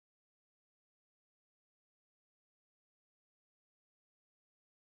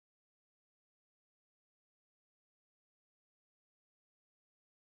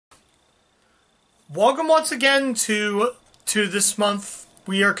Welcome once again to this month.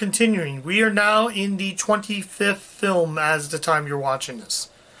 We are continuing. We are now in the 25th film as the time you're watching this.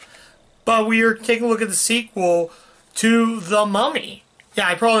 But we are taking a look at the sequel to The Mummy. Yeah,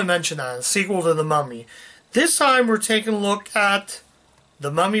 I probably mentioned that. A sequel to The Mummy. This time we're taking a look at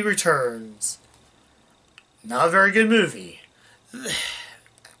The Mummy Returns. Not a very good movie.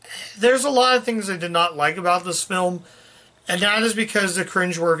 There's a lot of things I did not like about this film, and that is because of the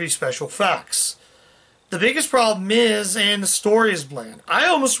cringeworthy special effects. The biggest problem is, and the story is bland. I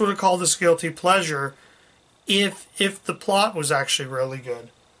almost would have called this guilty pleasure if the plot was actually really good.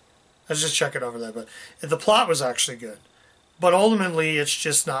 I was just checking over that, but if the plot was actually good. But ultimately, it's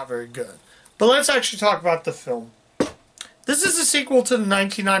just not very good. But let's actually talk about the film. This is a sequel to the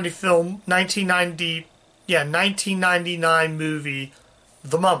 1999 movie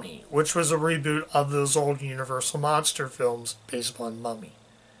The Mummy, which was a reboot of those old Universal monster films based upon Mummy.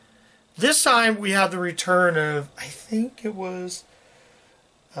 This time we have the return of, I think it was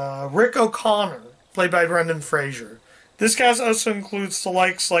Rick O'Connor, played by Brendan Fraser. This cast also includes the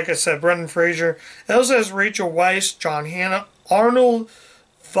likes, like I said, Brendan Fraser. It also has Rachel Weisz, John Hannah, Arnold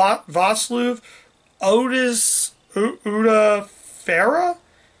Vosloo, Otis Uda Farah,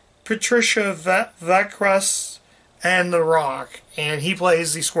 Patricia Vackress, and The Rock. And he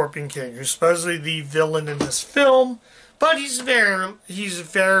plays the Scorpion King, who's supposedly the villain in this film. But he's very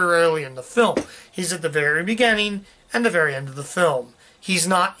rarely in the film. He's at the very beginning and the very end of the film. He's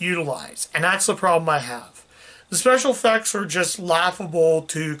not utilized, and that's the problem I have. The special effects are just laughable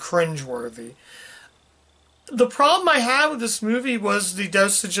to cringeworthy. The problem I had with this movie was the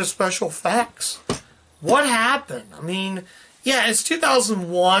dosage of special effects. What happened? I mean, yeah, it's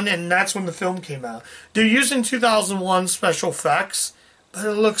 2001, and that's when the film came out. They're using 2001 special effects, but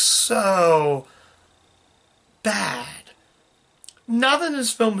it looks so bad. Nothing in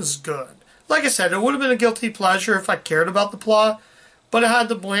this film is good. Like I said, it would have been a guilty pleasure if I cared about the plot, but it had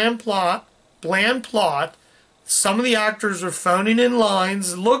the bland plot. Some of the actors were phoning in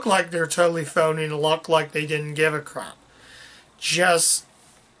lines. It looked like they're totally phoning. It looked like they didn't give a crap. Just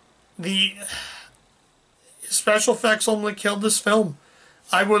the special effects only killed this film.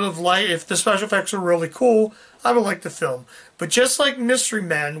 I would have liked, if the special effects were really cool, I would like the film. But just like Mystery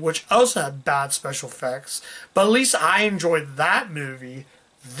Men, which also had bad special effects, but at least I enjoyed that movie.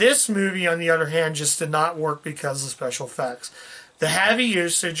 This movie, on the other hand, just did not work because of special effects. The heavy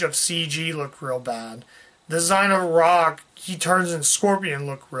usage of CG looked real bad. The design of Rock, he turns into Scorpion,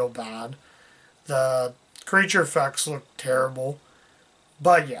 looked real bad. The creature effects looked terrible.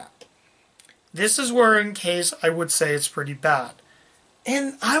 But yeah, this is where, in case, I would say it's pretty bad.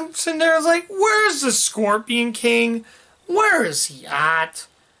 And I'm sitting there like, where's the Scorpion King? Where is he at?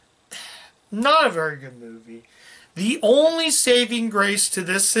 Not a very good movie. The only saving grace to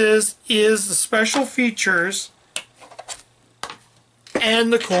this is the special features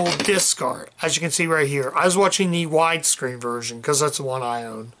and the cool disc art. As you can see right here. I was watching the widescreen version because that's the one I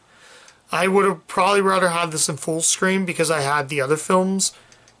own. I would have probably rather had this in full screen because I had the other films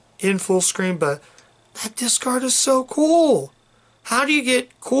in full screen, but that disc art is so cool. How do you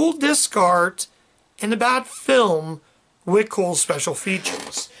get cool disc art in a bad film with cool special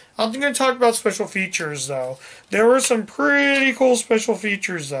features? I'm going to talk about special features, though. There were some pretty cool special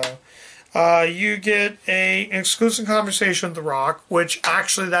features, though. You get an exclusive conversation with The Rock, which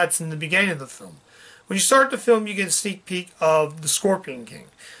actually that's in the beginning of the film. When you start the film, you get a sneak peek of the Scorpion King.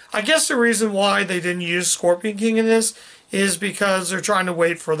 I guess the reason why they didn't use Scorpion King in this is because they're trying to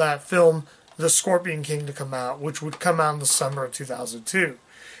wait for that film, The Scorpion King, to come out, which would come out in the summer of 2002.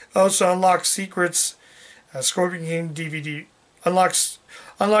 Also, Unlock Secrets, Scorpion King DVD. Unlock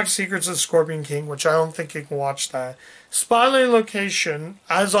Secrets of Scorpion King, which I don't think you can watch that. Spotlight Location,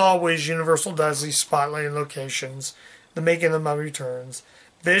 as always, Universal does these spotlight locations. The Making of the Mummy Returns.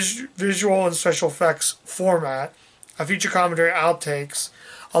 Visual and special effects format. A feature commentary outtakes.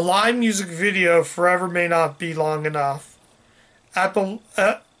 A live music video, Forever May Not Be Long Enough.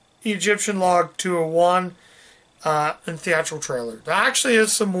 Egyptian Log 201, and theatrical trailer. There actually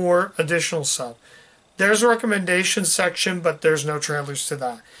is some more additional stuff. There's a recommendation section, but there's no trailers to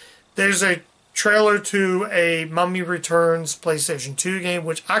that. There's a trailer to a Mummy Returns PlayStation 2 game,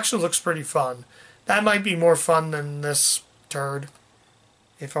 which actually looks pretty fun. That might be more fun than this turd,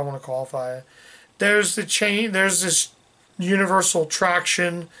 if I want to qualify it. There's this Universal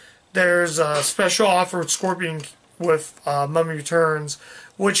Traction. There's a special offer with Scorpion with Mummy Returns,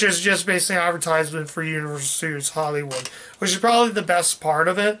 which is just basically an advertisement for Universal Studios Hollywood, which is probably the best part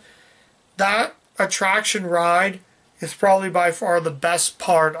of it. That attraction ride is probably by far the best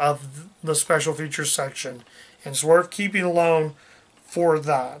part of the special features section, and it's worth keeping alone for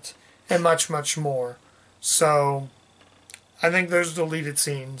that. and much, much more. So, I think those deleted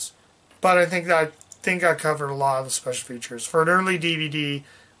scenes. But I think I covered a lot of the special features. For an early DVD,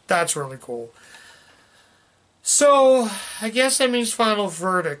 that's really cool. So, I guess that means final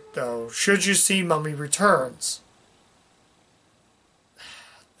verdict, though. Should you see Mummy Returns?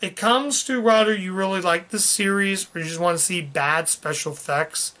 It comes to whether you really like the series or you just want to see bad special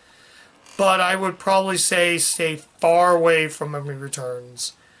effects. But I would probably say stay far away from Mummy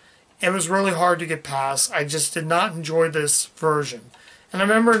Returns. It was really hard to get past. I just did not enjoy this version. And I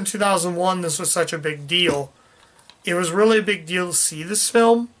remember in 2001 this was such a big deal. It was really a big deal to see this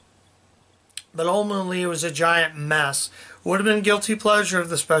film. But ultimately it was a giant mess. Would have been guilty pleasure of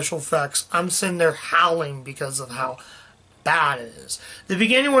the special effects. I'm sitting there howling because of how bad it is. The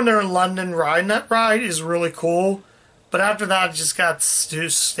beginning when they're in London riding that ride is really cool. But after that it just got too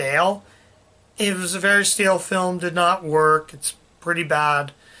stale. It was a very stale film. Did not work. It's pretty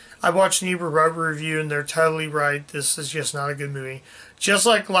bad. I watched an Ebert Rubber review and they're totally right. This is just not a good movie. Just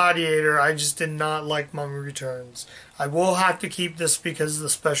like Gladiator, I just did not like Mummy Returns. I will have to keep this because of the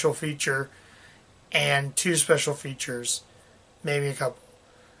special feature and 2 special features. Maybe a couple.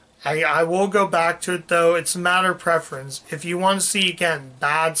 I will go back to it though. It's a matter of preference. If you want to see, again,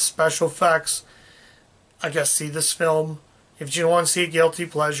 bad special effects, I guess see this film. If you want to see a guilty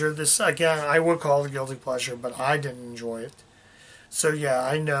pleasure, this, again, I would call it a guilty pleasure, but I didn't enjoy it. So yeah,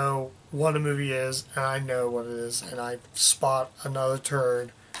 I know what a movie is, and I know what it is, and I spot another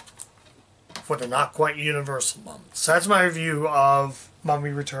turd for the not quite universal mum. So that's my review of Mummy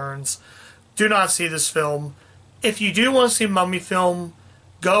Returns. Do not see this film. If you do want to see a Mummy film,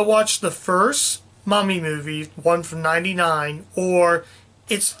 go watch the first Mummy movie, one from '99, or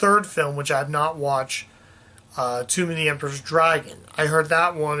its third film, which I have not watched, Tomb of the Emperor's Dragon. I heard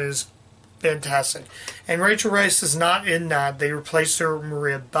that one is fantastic. And Rachel Weisz is not in that. They replaced her with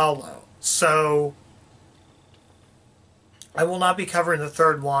Maria Bello. So, I will not be covering the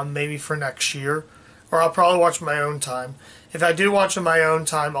third one, maybe for next year. Or I'll probably watch my own time. If I do watch in my own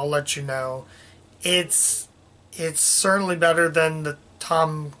time, I'll let you know. It's certainly better than the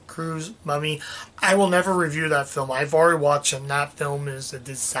Tom Cruise Mummy. I will never review that film. I've already watched it, and that film is a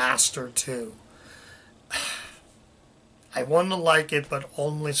disaster too. I wanted to like it, but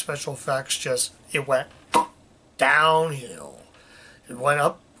only special effects it went downhill. It went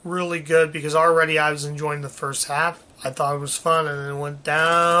up really good because already I was enjoying the first half. I thought it was fun, and then it went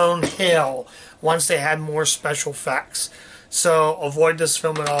downhill once they had more special effects. So avoid this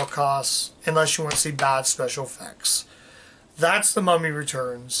film at all costs unless you want to see bad special effects. That's The Mummy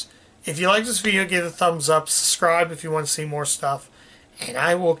Returns. If you like this video, give it a thumbs up. Subscribe if you want to see more stuff. And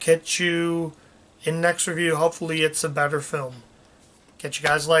I will catch you in the next review. Hopefully it's a better film. Catch you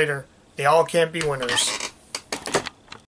guys later. They all can't be winners.